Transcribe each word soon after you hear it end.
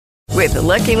With the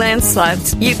Lucky Land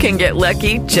Slots, you can get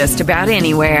lucky just about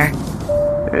anywhere.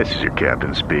 This is your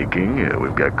captain speaking.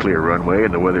 We've got clear runway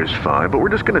and the weather's fine, but we're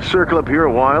just going to circle up here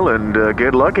a while and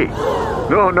get lucky.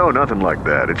 No, nothing like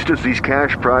that. It's just these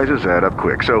cash prizes add up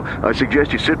quick. So I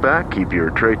suggest you sit back, keep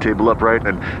your tray table upright,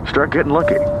 and start getting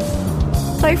lucky.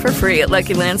 Play for free at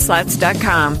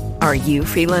LuckyLandSlots.com. Are you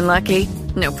feeling lucky?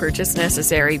 No purchase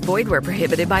necessary. Void where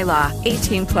prohibited by law.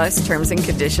 18 plus terms and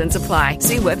conditions apply.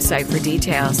 See website for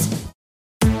details.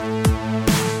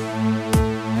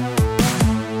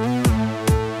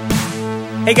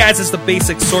 Hey guys, it's the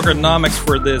basic Sorganomics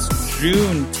for this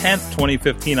June 10th,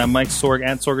 2015. I'm Mike Sorg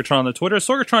at Sorgatron on the Twitter.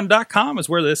 Sorgatron.com is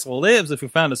where this lives. If you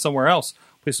found it somewhere else,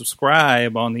 please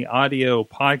subscribe on the audio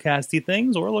podcasty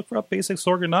things or look for up basic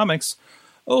Sorganomics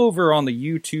over on the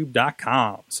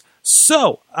YouTube.coms.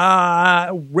 So,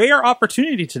 rare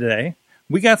opportunity today.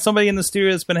 We got somebody in the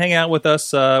studio that's been hanging out with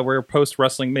us. We're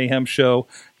post-Wrestling Mayhem show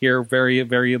here very,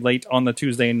 very late on the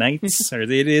Tuesday nights. It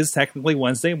is technically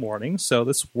Wednesday morning, so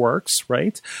this works,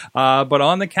 right? But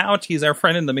on the couch, he's our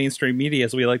friend in the mainstream media,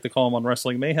 as we like to call him on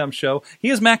Wrestling Mayhem show.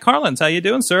 He is Matt Carlins. How you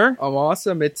doing, sir? I'm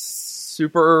awesome. It's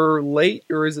super late,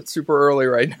 or is it super early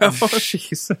right now?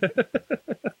 Jeez.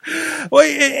 Well,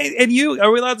 and you, are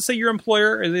we allowed to say your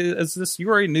employer? Is this, you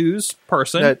are a news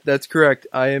person? That's correct.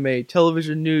 I am a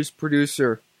television news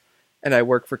producer, and I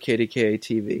work for KDKA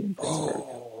TV.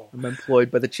 I'm employed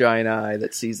by the giant eye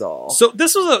that sees all. So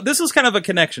this was kind of a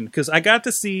connection, because I got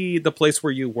to see the place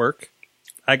where you work.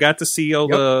 I got to see all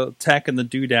the tech and the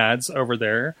doodads over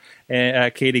there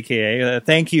at KDKA.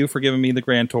 Thank you for giving me the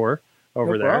grand tour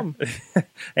over there.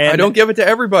 And I don't give it to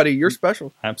everybody. You're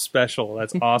special. I'm special.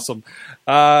 That's awesome.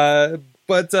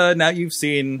 But now you've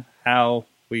seen how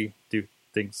we do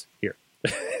things here.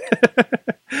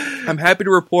 I'm happy to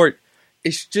report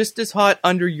it's just as hot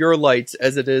under your lights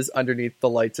as it is underneath the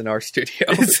lights in our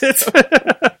studio.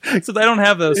 So they don't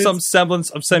have some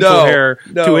semblance of central hair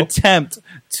to attempt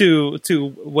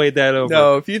to wade that over.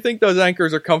 No, if you think those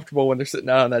anchors are comfortable when they're sitting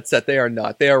out on that set, they are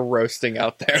not. They are roasting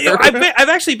out there. I've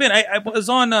actually been. I was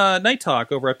on Night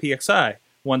Talk over at PXI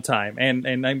one time,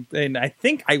 and I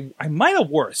think I might have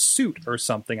wore a suit or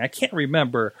something. I can't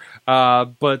remember,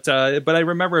 but I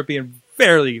remember it being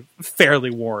fairly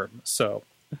warm. So.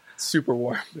 Super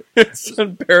warm. It's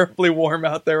unbearably warm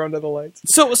out there under the lights.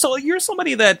 So you're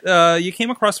somebody that you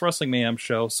came across the Wrestling Mayhem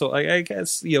show. So I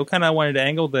guess kind of wanted to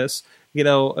angle this.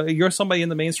 You're somebody in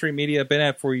the mainstream media, been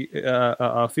at for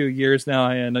a few years now.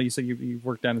 I know you said you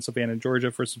worked down in Savannah,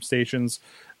 Georgia, for some stations.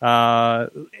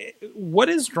 What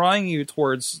is drawing you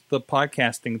towards the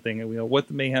podcasting thing? With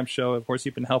the Mayhem show, of course,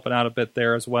 you've been helping out a bit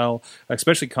there as well,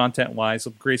 especially content wise.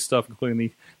 Some great stuff, including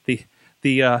the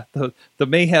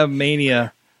Mayhem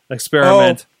Mania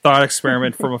thought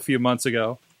experiment from a few months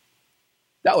ago.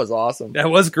 That was awesome. That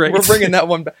was great. We're bringing that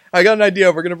one back. I got an idea.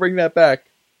 We're going to bring that back.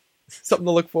 Something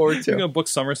to look forward to. You're going to book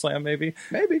SummerSlam, maybe?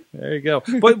 Maybe. There you go.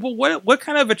 But what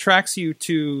kind of attracts you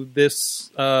to this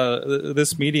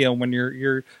media when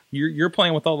you're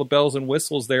playing with all the bells and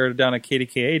whistles there down at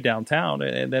KDKA downtown,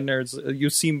 and then you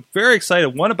seem very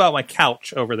excited. One about my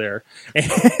couch over there,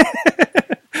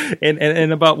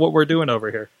 and about what we're doing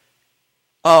over here.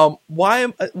 Why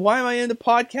am I into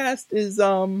podcast is I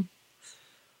don't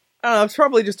know, it's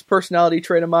probably just a personality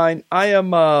trait of mine. I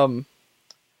am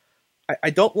I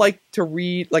don't like to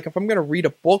read, like if I'm going to read a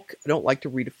book, I don't like to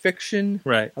read a fiction.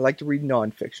 Right. I like to read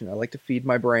nonfiction. I like to feed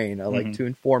my brain. I like to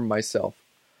inform myself.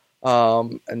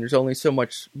 And there's only so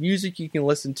much music you can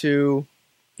listen to.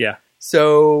 Yeah.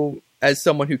 So as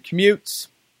someone who commutes,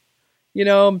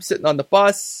 I'm sitting on the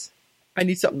bus, I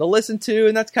need something to listen to,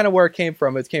 and that's kind of where it came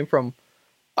from. It came from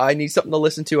I need something to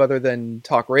listen to other than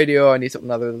talk radio. I need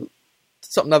something other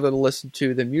to listen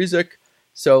to than music.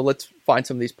 So let's find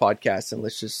some of these podcasts and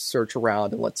let's just search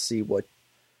around and let's see what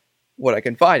I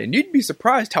can find. And you'd be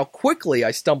surprised how quickly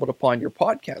I stumbled upon your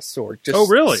podcast, Sorg.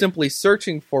 Just simply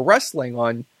searching for wrestling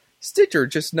on Stitcher,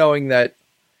 just knowing that,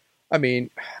 I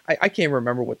can't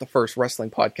remember what the first wrestling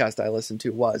podcast I listened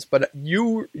to was, but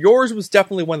yours was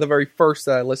definitely one of the very first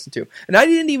that I listened to. And I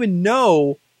didn't even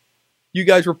know you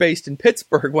guys were based in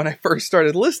Pittsburgh when I first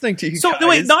started listening to you guys. So,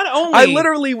 wait, not only... I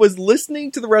literally was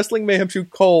listening to the Wrestling Mayhem show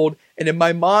cold, and in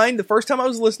my mind, the first time I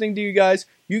was listening to you guys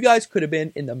could have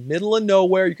been in the middle of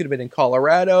nowhere. You could have been in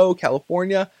Colorado,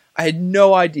 California. I had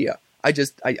no idea. I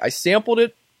sampled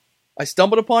it. I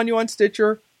stumbled upon you on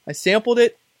Stitcher. I sampled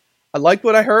it. I liked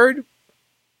what I heard.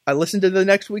 I listened to the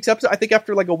next week's episode. I think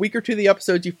after like a week or two of the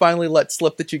episodes, you finally let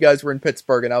slip that you guys were in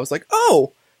Pittsburgh, and I was like,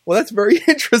 oh, well, that's very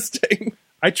interesting.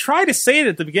 I try to say it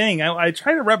at the beginning. I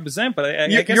try to represent, but I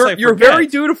guess you're very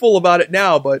dutiful about it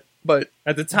now. But but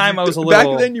at the time I was a back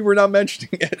little. then you were not mentioning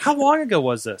it. How long ago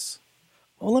was this?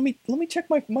 Well, let me check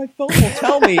my phone. Will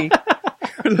tell me.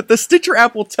 The Stitcher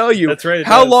app will tell you That's right, it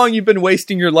how does. long you've been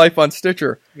wasting your life on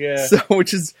Stitcher. Yeah. So,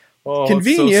 which is Oh,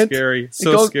 convenient. It's so scary. It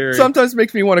So scary. Sometimes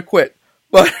makes me want to quit.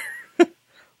 But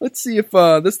let's see if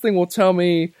this thing will tell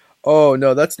me. Oh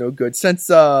no, that's no good. Since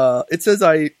it says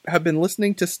I have been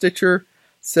listening to Stitcher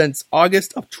since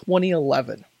August of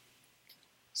 2011.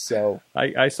 So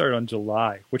I started on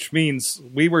July, which means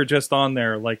we were just on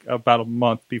there like about a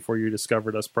month before you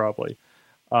discovered us, probably.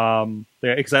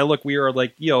 Because we were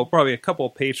like, probably a couple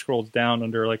of page scrolls down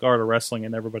under like Art of Wrestling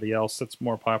and everybody else that's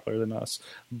more popular than us.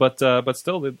 But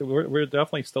still, we're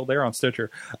definitely still there on Stitcher.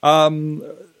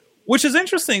 Which is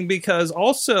interesting because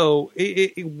also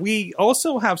we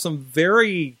also have some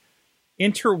very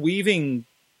interweaving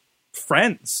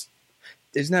friends.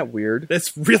 isn't that weird?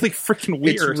 That's really freaking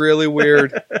weird. It's really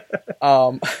weird.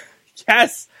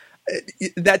 Yes,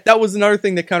 that was another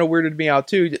thing that kind of weirded me out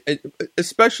too,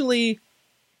 especially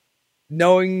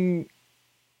knowing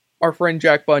our friend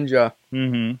Jack Bunja,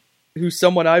 who's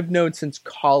someone I've known since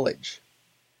college,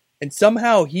 and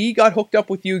somehow he got hooked up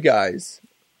with you guys.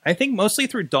 I think mostly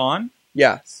through Dawn.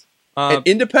 Yes, and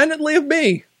independently of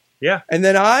me. Yeah, and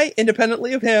then I,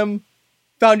 independently of him,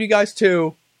 found you guys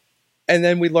too, and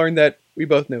then we learned that we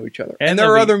both knew each other. And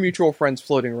there are other mutual friends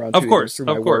floating around of too, course, through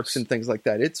my works and things like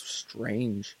that. It's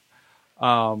strange.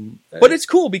 But it's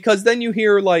cool because then you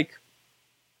hear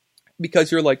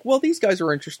because you're like, well, these guys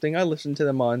are interesting. I listen to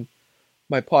them on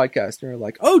my podcast. And you're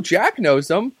like, oh, Jack knows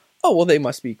them. Oh, well, they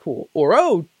must be cool. Or,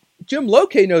 oh, Jim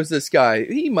Loke knows this guy.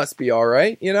 He must be all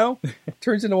right.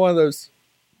 Turns into one of those.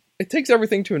 It takes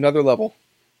everything to another level.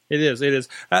 It is.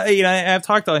 I've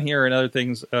talked on here and other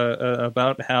things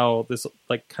about how this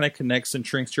kind of connects and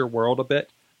shrinks your world a bit.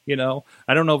 I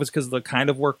don't know if it's because of the kind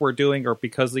of work we're doing or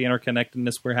because of the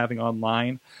interconnectedness we're having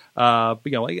online. But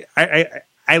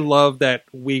I love that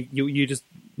you just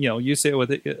you sit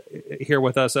with it here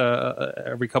with us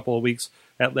every couple of weeks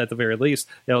at the very least.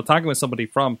 Talking with somebody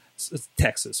from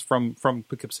Texas, from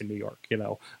Poughkeepsie, New York.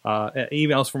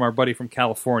 Emails from our buddy from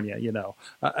California.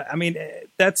 I mean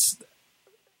that's.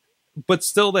 But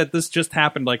still, that this just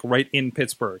happened right in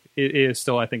Pittsburgh, it is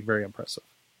still, I think, very impressive.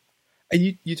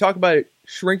 And you talk about it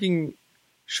shrinking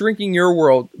your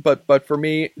world, but for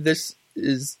me, this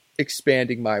is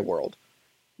expanding my world.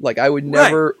 I would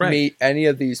never meet any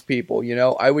of these people.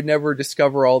 I would never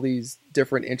discover all these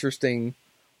different interesting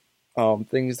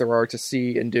things there are to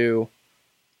see and do.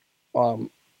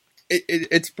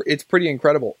 It's pretty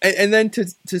incredible, and then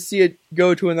to see it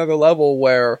go to another level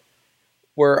where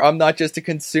I'm not just a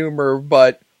consumer,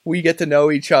 but we get to know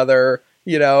each other,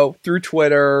 through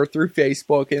Twitter, through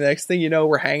Facebook, and the next thing you know,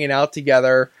 we're hanging out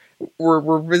together,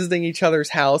 we're visiting each other's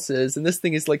houses, and this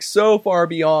thing is so far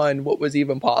beyond what was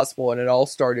even possible, and it all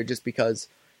started just because,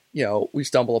 we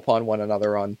stumble upon one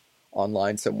another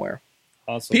online somewhere.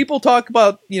 Awesome. People talk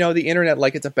about, the internet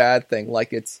like it's a bad thing,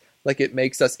 like it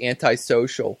makes us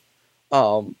antisocial,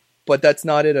 but that's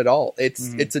not it at all.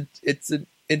 It's an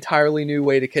entirely new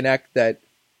way to connect that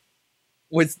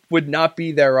would not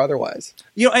be there otherwise.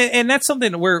 And that's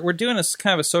something we're doing a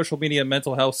kind of a social media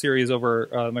mental health series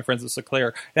over my friends at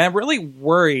Sinclair, and I'm really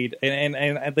worried.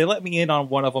 And they let me in on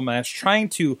one of them. And I was trying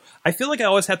to. I feel like I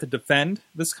always have to defend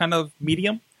this kind of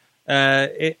medium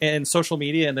and social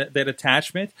media and that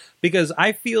attachment, because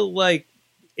I feel like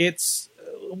it's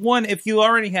one. If you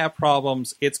already have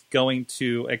problems, it's going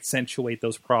to accentuate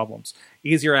those problems.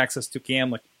 Easier access to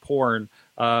gambling, porn.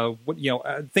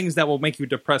 Things that will make you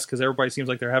depressed because everybody seems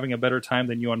like they're having a better time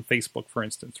than you on Facebook, for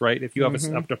instance, right? If you have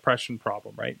a depression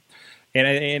problem, right?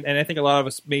 And I think a lot of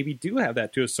us maybe do have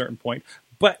that to a certain point.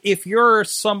 But if you're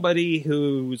somebody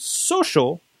who's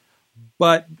social,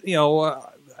 but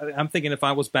I'm thinking if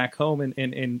I was back home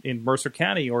in Mercer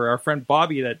County, or our friend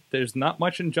Bobby, that there's not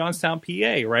much in Johnstown,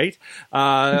 PA, right?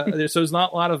 So there's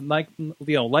not a lot of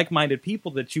like-minded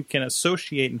people that you can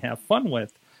associate and have fun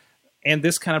with. And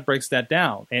this kind of breaks that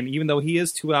down. And even though he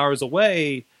is 2 hours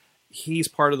away, he's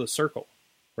part of the circle,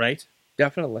 right?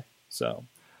 Definitely. So,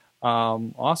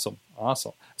 awesome.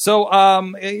 So,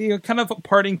 kind of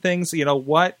parting things,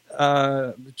 what?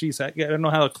 Geez, I don't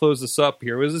know how to close this up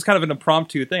here. It was just kind of an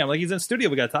impromptu thing. I'm like, he's in the studio.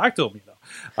 We got to talk to him,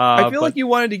 I feel like you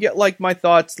wanted to get my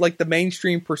thoughts, the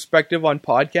mainstream perspective on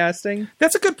podcasting.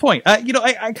 That's a good point. I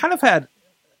kind of had,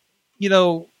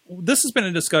 this has been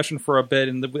a discussion for a bit,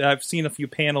 and I've seen a few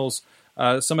panels,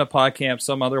 some at PodCamp,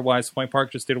 some otherwise. Point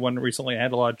Park just did one recently. I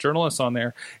had a lot of journalists on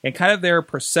there, and kind of their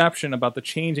perception about the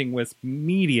changing with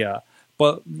media.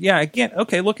 But yeah, again,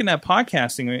 okay, looking at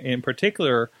podcasting in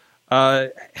particular,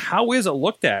 how is it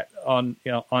looked at on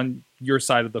your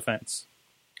side of the fence?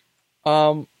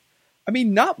 I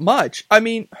mean, not much. I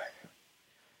mean,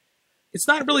 it's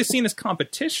not really seen as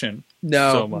competition.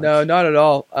 No, so much. No, not at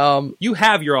all. You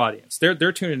have your audience.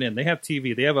 They're tuning in. They have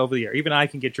TV. They have over the air. Even I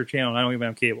can get your channel, and I don't even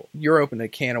have cable. You're opening a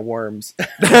can of worms.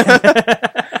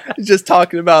 Just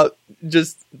talking about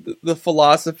just the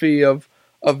philosophy of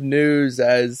news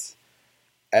as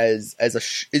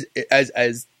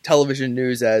television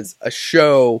news as a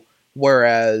show,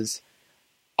 whereas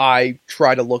I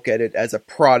try to look at it as a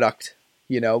product.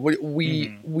 You know,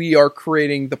 we are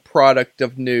creating the product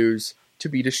of news to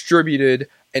be distributed,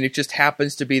 and it just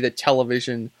happens to be that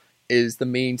television is the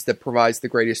means that provides the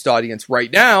greatest audience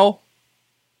right now.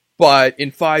 But in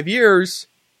 5 years,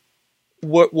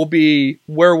 where will be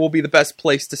the best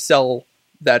place to sell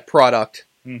that product,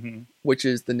 which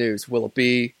is the news? Will it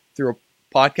be through a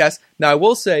podcast? Now, I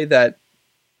will say that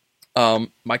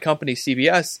my company,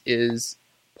 CBS, is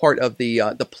part of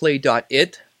the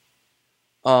Play.it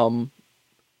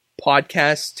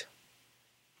podcast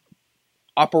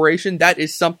operation. That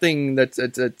is something that's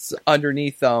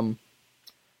underneath the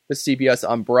CBS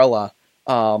umbrella,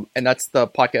 and that's the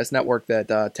podcast network that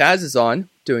Taz is on,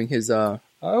 doing his Human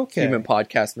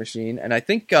Podcast Machine. And I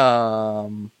think I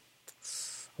want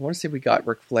to say we got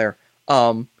Ric Flair.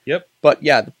 Yep. But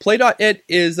yeah, the Play.it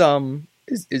is under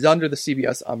the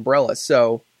CBS umbrella,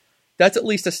 so that's at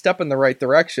least a step in the right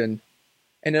direction,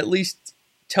 and at least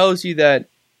tells you that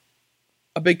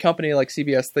a big company like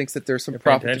CBS thinks that there's some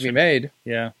profit to be made.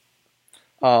 Yeah.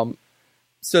 So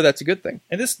that's a good thing.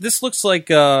 And this looks like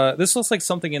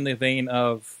something in the vein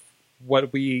of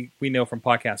what we know from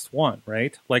Podcast One,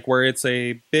 right? Like where it's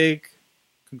a big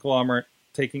conglomerate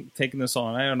taking this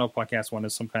on. I don't know if Podcast One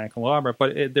is some kind of conglomerate,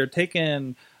 but they're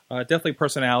taking definitely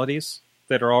personalities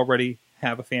that are already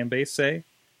have a fan base, say,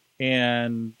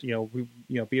 and be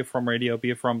it from radio, be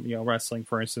it from wrestling,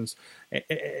 for instance,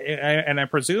 and I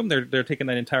presume they're taking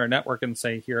that entire network and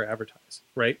saying, here, advertise,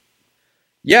 right?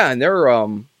 Yeah, and they're I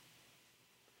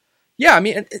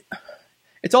mean,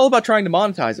 it's all about trying to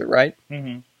monetize it, right?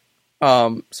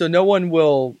 Mm-hmm. So no one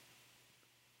will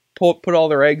put all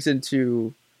their eggs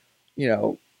into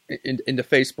into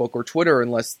Facebook or Twitter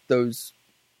unless those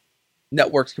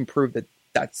networks can prove that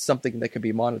that's something that can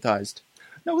be monetized.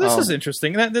 No, this is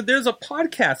interesting. There's a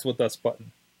podcast with us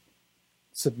button.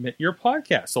 Submit your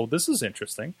podcast. So this is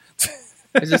interesting.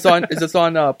 Is this on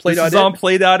Play.it? This is on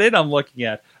Play.it I'm looking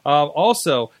at.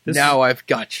 Also, I've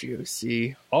got you.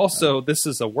 See. Also, this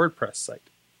is a WordPress site.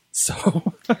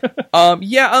 So,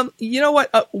 you know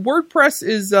what? WordPress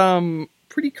is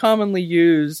pretty commonly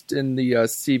used in the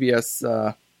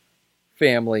CBS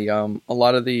family. A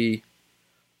lot of the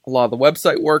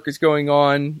website work is going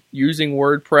on using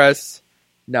WordPress.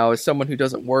 Now, as someone who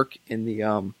doesn't work in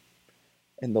the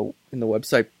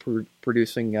website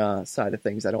producing side of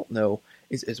things, I don't know.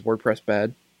 Is WordPress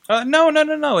bad?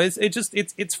 No.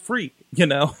 It's free,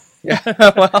 Yeah.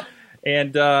 Well,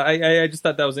 and I just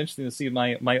thought that was interesting to see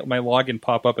my login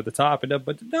pop up at the top. And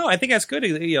but no, I think that's good.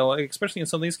 Especially in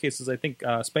some of these cases, I think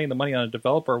spending the money on a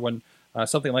developer when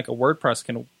something like a WordPress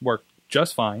can work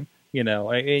just fine.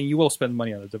 And you will spend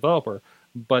money on a developer.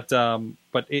 But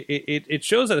it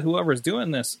shows that whoever is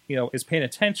doing this, is paying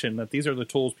attention, that these are the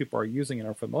tools people are using and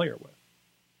are familiar with.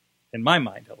 In my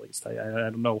mind, at least. I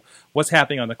don't know what's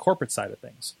happening on the corporate side of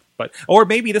things. Or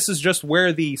maybe this is just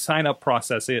where the sign-up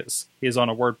process is on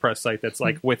a WordPress site that's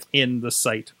like within the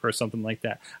site or something like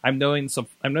that. I'm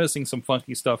noticing some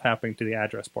funky stuff happening to the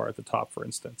address bar at the top, for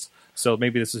instance. So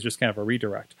maybe this is just kind of a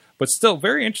redirect. But still,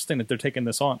 very interesting that they're taking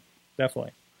this on.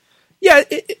 Definitely. Yeah,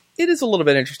 it is a little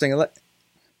bit interesting. And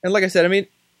like I said, I mean,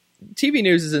 TV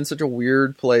news is in such a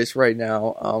weird place right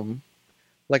now.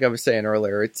 Like I was saying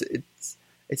earlier,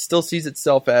 it still sees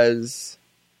itself as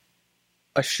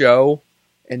a show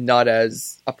and not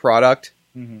as a product.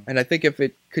 Mm-hmm. And I think if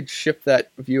it could shift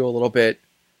that view a little bit,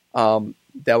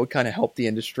 that would kind of help the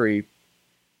industry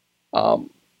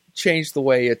change the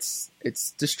way it's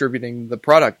distributing the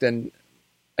product. And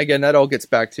again, that all gets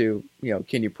back to,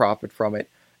 can you profit from it?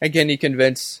 And can you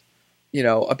convince,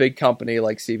 a big company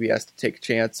like CBS to take a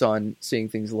chance on seeing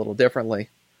things a little differently?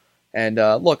 And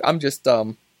look, I'm just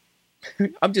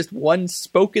one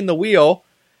spoke in the wheel.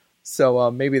 So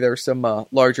maybe there's some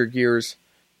larger gears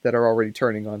that are already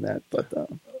turning on that, but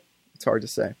it's hard to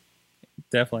say.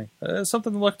 Definitely,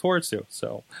 something to look towards to.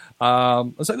 So I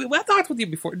talked with you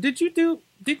before. Did you do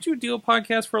a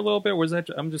podcast for a little bit? Or was that?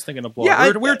 I'm just thinking of blog. Yeah,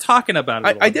 we were talking about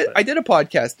it. I did a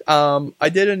podcast.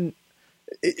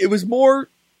 It was more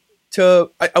to.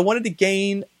 I wanted to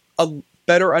gain a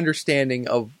better understanding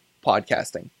of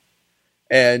podcasting,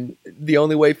 and the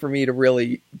only way for me to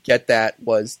really get that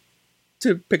was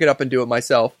to pick it up and do it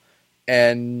myself.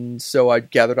 And so I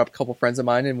gathered up a couple friends of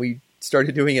mine, and we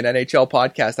started doing an NHL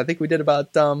podcast. I think we did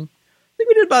about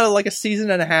like a season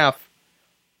and a half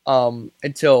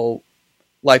until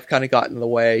life kind of got in the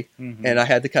way, and I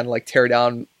had to kind of like tear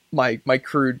down my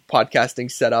crude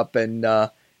podcasting setup and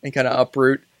kind of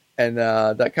uproot, and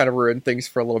that kind of ruined things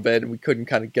for a little bit, and we couldn't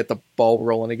kind of get the ball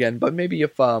rolling again. But maybe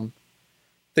if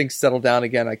things settle down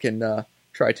again, I can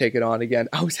try take it on again.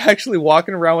 I was actually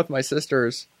walking around with my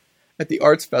sisters at the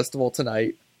arts festival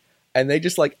tonight, and they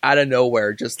just like out of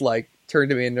nowhere just like turned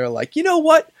to me and they're like, you know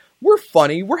what? We're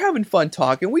funny. We're having fun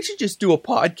talking. We should just do a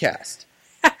podcast.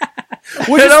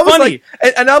 Which is funny.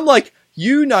 Like, and I'm like,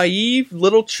 you naive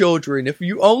little children, if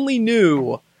you only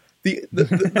knew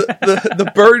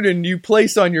the burden you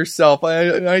place on yourself.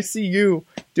 I see you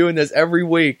doing this every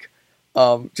week,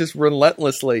 just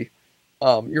relentlessly.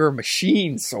 You're a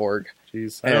machine, Sorg.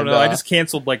 Jeez, I don't know. I just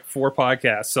canceled like 4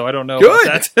 podcasts, so I don't know good.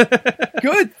 about that.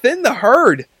 Good. Thin the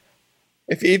herd.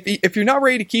 If you're not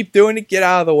ready to keep doing it, get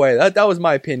out of the way. That was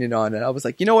my opinion on it. I was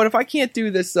like, you know what? If I can't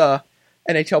do this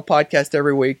NHL podcast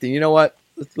every week, then you know what?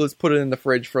 Let's put it in the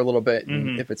fridge for a little bit.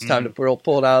 And if it's time to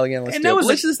pull it out again, let's do it.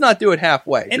 Let's just not do it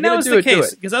halfway. And that was the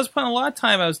case, because I was putting a lot of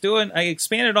time. I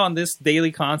expanded on this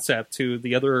daily concept to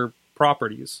the other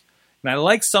properties. And I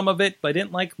liked some of it, but I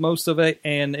didn't like most of it.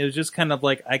 And it was just kind of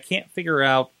like, I can't figure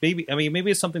out, maybe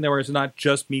it's something where it's not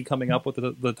just me coming up with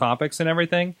the topics and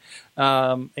everything.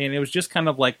 And it was just kind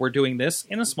of like, we're doing this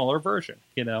in a smaller version,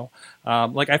 you know?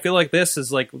 Like, I feel like this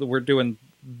is like, we're doing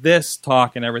this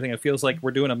talk and everything. It feels like we're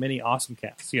doing a mini awesome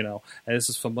cast, you know? And this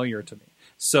is familiar to me.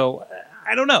 So,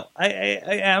 I don't know.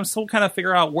 I'm still kind of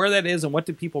figuring out where that is and what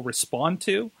do people respond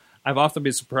to. I've often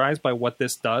been surprised by what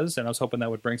this does, and I was hoping that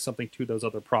would bring something to those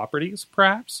other properties,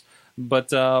 perhaps. But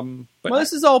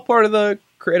this is all part of the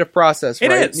creative process, right?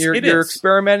 It is. You're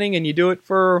experimenting, and you do it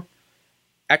for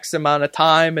X amount of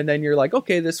time, and then you're like,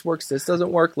 okay, this works, this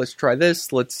doesn't work. Let's try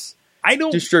this. Let's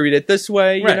distribute it this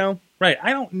way. Right, you know, right?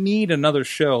 I don't need another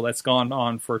show that's gone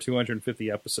on for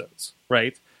 250 episodes,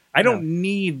 right? I don't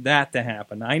need that to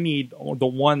happen. I need the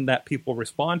one that people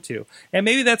respond to. And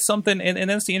maybe that's something, and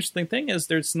that's the interesting thing, is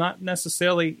there's not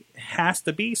necessarily has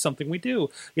to be something we do.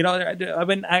 You know,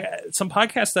 some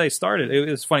podcasts that I started, it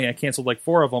was funny, I canceled like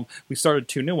 4 of them. We started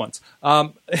 2 new ones.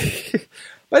 But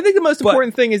I think the most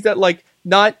important thing is that, like,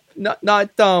 not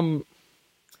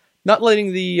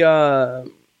letting the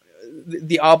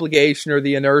obligation or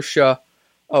the inertia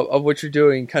of what you're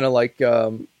doing kind of like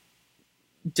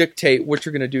dictate what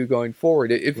you're going to do going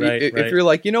forward. If you're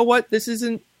like, you know what, this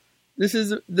is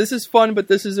fun, but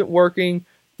this isn't working,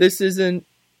 this isn't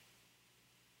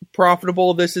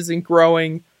profitable, this isn't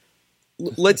growing,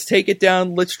 let's take it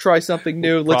down, let's try something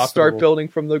new, let's start building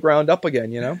from the ground up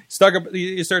again, you know?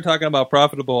 You start talking about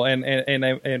profitable,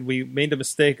 and we made the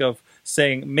mistake of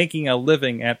making a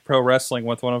living at pro wrestling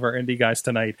with one of our indie guys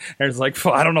tonight. And it's like,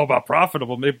 well, I don't know about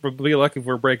profitable. Maybe we'll be lucky if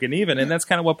we're breaking even. And that's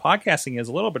kind of what podcasting is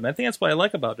a little bit. And I think that's what I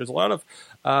like about it. There's a lot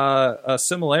of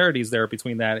similarities there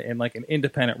between that and like an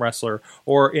independent wrestler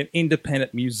or an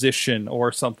independent musician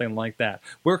or something like that.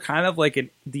 We're kind of like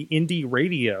the indie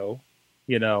radio,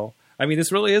 you know. I mean,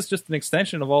 this really is just an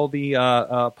extension of all the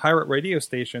pirate radio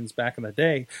stations back in the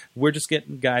day. We're just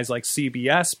getting guys like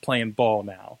CBS playing ball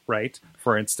now, right?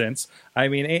 For instance. I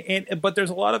mean, but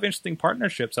there's a lot of interesting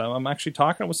partnerships. I'm actually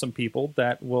talking with some people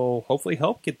that will hopefully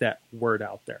help get that word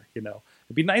out there, you know.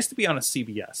 It'd be nice to be on a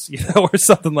CBS, you know, or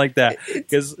something like that.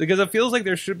 Because it feels like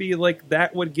there should be, like,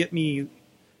 that would get me...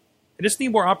 I just need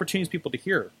more opportunities for people to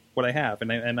hear what I have.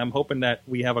 And I'm hoping that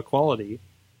we have a quality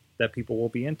that people will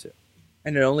be into.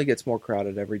 And it only gets more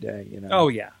crowded every day, you know. Oh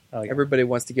yeah. Everybody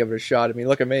wants to give it a shot. I mean,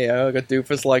 look at me. I got a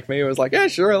doofus like me. It was like, yeah,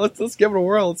 sure, let's give it a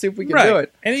whirl. Let's see if we can do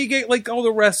it. And you get like all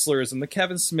the wrestlers and the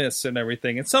Kevin Smiths and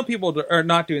everything. And some people are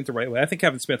not doing it the right way. I think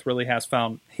Kevin Smith really has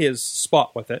found his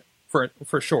spot with it for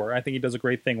sure. I think he does a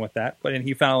great thing with that. And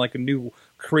he found like a new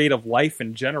creative life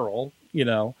in general, you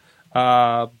know.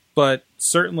 But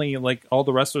certainly, like all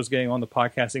the wrestlers getting on the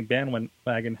podcasting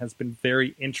bandwagon has been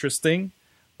very interesting.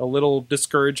 A little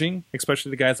discouraging, especially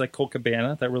the guys like Colt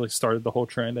Cabana that really started the whole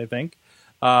trend, I think.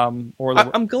 I'm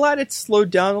glad it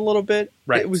slowed down a little bit.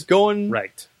 Right. It was going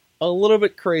a little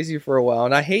bit crazy for a while,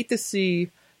 and I hate to see,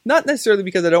 not necessarily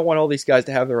because I don't want all these guys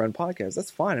to have their own podcasts.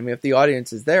 That's fine. I mean, if the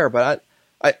audience is there, but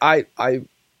I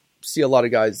see a lot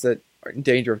of guys that are in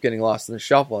danger of getting lost in the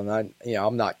shuffle, and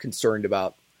I'm not concerned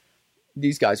about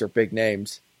these guys are big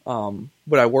names.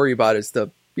 What I worry about is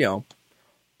the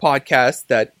podcast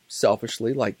that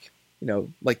selfishly, like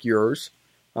yours,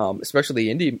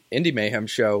 especially the Indie Mayhem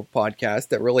Show podcast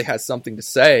that really has something to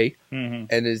say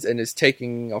and is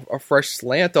taking a fresh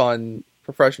slant on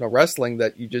professional wrestling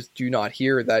that you just do not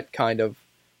hear that kind of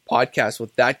podcast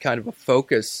with that kind of a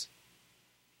focus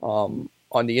on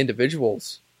the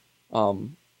individuals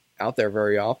out there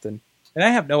very often. And I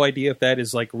have no idea if that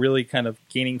is like really kind of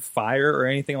gaining fire or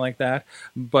anything like that,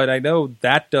 but I know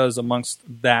that does amongst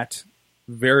that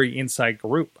very inside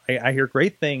group. I hear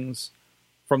great things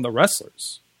from the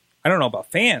wrestlers. I don't know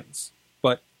about fans,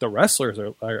 but the wrestlers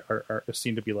are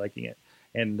seem to be liking it,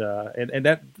 and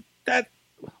that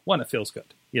one, it feels good,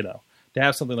 you know, to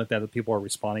have something like that people are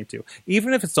responding to,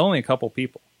 even if it's only a couple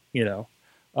people, you know.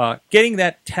 Getting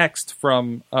that text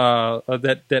from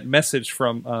that message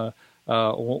from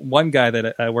one guy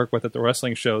that I work with at the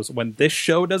wrestling shows when this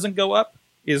show doesn't go up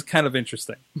is kind of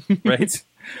interesting, right?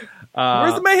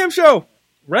 Where's the Mayhem show?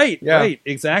 Right, yeah. Right,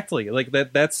 exactly. Like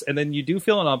that's, and then you do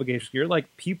feel an obligation. You're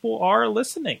like, people are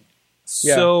listening,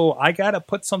 so I got to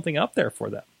put something up there for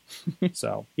them.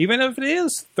 So even if it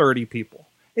is 30 people,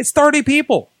 it's 30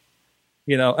 people.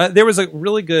 You know, there was a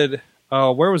really good.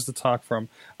 Where was the talk from?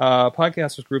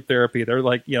 Podcasters Group Therapy. They're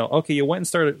like, you know, okay, you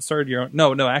went and started your own.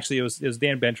 No, actually, it was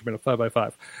Dan Benjamin of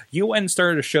 5x5. You went and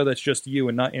started a show that's just you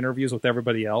and not interviews with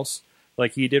everybody else,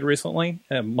 like he did recently,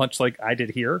 much like I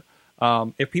did here.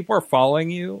 If people are following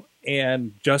you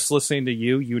and just listening to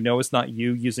you, you know it's not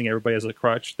you using everybody as a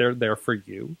crutch. They're there for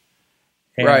you,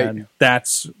 and right.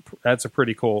 That's a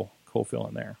pretty cool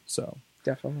feeling there. So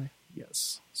definitely,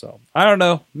 yes. So I don't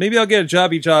know. Maybe I'll get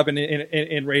a job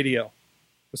in radio.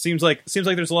 It seems like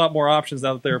there's a lot more options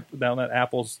out there now that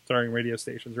Apple's starting radio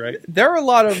stations, right? There are a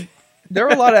lot of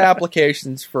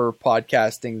applications for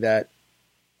podcasting that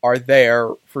are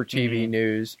there for TV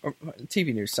news.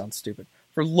 TV news sounds stupid.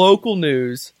 For local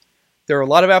news, there are a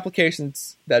lot of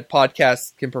applications that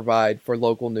podcasts can provide for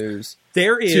local news.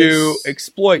 There is to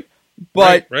exploit,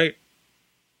 but right.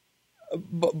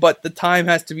 But the time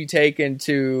has to be taken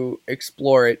to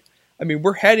explore it. I mean,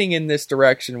 we're heading in this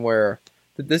direction where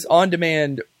this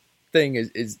on-demand thing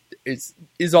is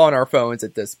on our phones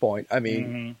at this point. I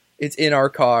mean, it's in our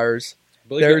cars.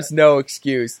 There's no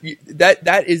excuse.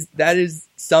 That is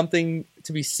something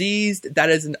to be seized.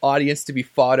 That is an audience to be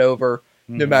fought over,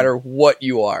 no matter what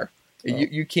you are. Oh.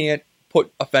 You can't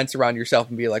put a fence around yourself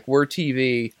and be like, we're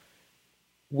TV.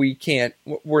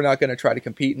 We're not going to try to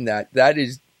compete in that. That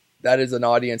is an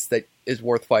audience that is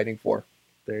worth fighting for.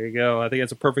 There you go. I think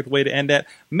that's a perfect way to end that.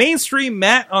 Mainstream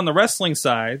Matt on the wrestling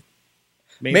side.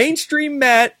 Mainstream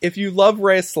Matt, if you love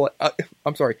wrestling.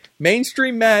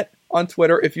 Mainstream Matt on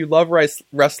Twitter if you love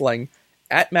wrestling.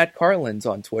 At Matt Carlins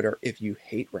on Twitter if you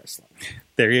hate wrestling.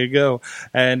 There you go.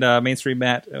 And Mainstream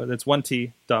Matt, that's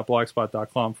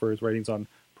 1t.blogspot.com for his ratings on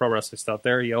pro wrestling stuff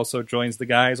there. He also joins the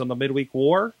guys on the Midweek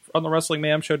War on the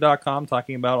WrestlingMayhemShow.com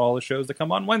talking about all the shows that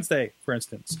come on Wednesday, for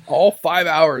instance. All 5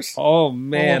 hours. Oh,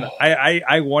 man. Oh.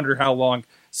 I wonder how long,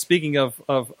 speaking of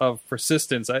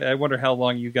persistence, I wonder how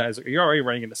long you guys, you're already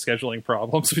running into scheduling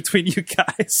problems between you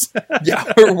guys.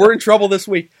 Yeah, we're in trouble this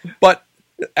week. But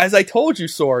as I told you,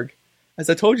 Sorg,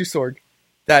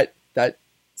 that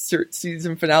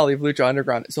season finale of Lucha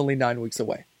Underground is only 9 weeks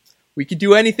away. We could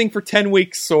do anything for 10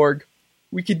 weeks, Sorg.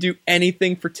 We could do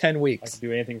anything for 10 weeks. I could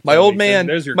do anything for 10 my old weeks. man,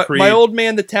 There's your my old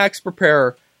man, the tax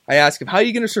preparer, I asked him, how are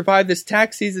you going to survive this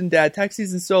tax season, Dad? Tax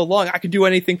season's so long. I could do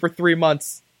anything for 3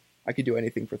 months.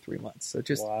 So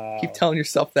just keep telling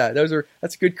yourself that.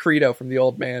 That's a good credo from the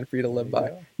old man for you to live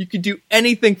by. You could do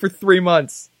anything for 3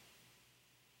 months.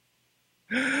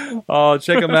 Oh,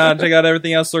 check them out. Check out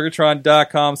everything else,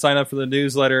 Sorgatron.com. Sign up for the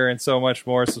newsletter and so much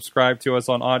more. Subscribe to us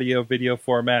on audio, video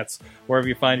formats, wherever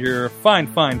you find your fine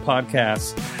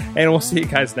podcasts. And we'll see you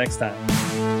guys next time.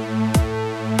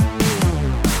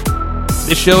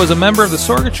 This show is a member of the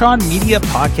Sorgatron Media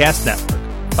Podcast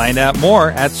Network. Find out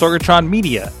more at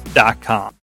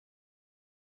sorgatronmedia.com.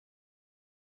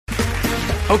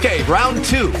 Okay, round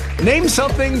 2. Name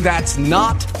something that's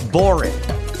not boring.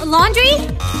 A laundry?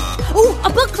 Ooh, a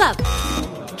book club.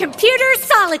 Computer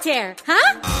solitaire,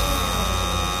 huh?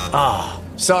 Ah,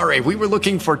 sorry, we were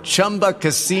looking for Chumba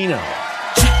Casino.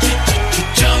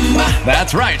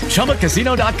 That's right,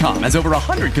 ChumbaCasino.com has over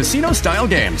 100 casino-style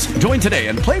games. Join today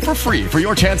and play for free for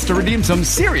your chance to redeem some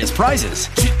serious prizes.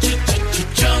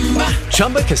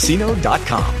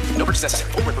 ChumbaCasino.com. No purchase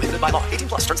necessary. Void where prohibited by law. 18+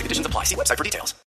 terms and conditions apply. See website for details.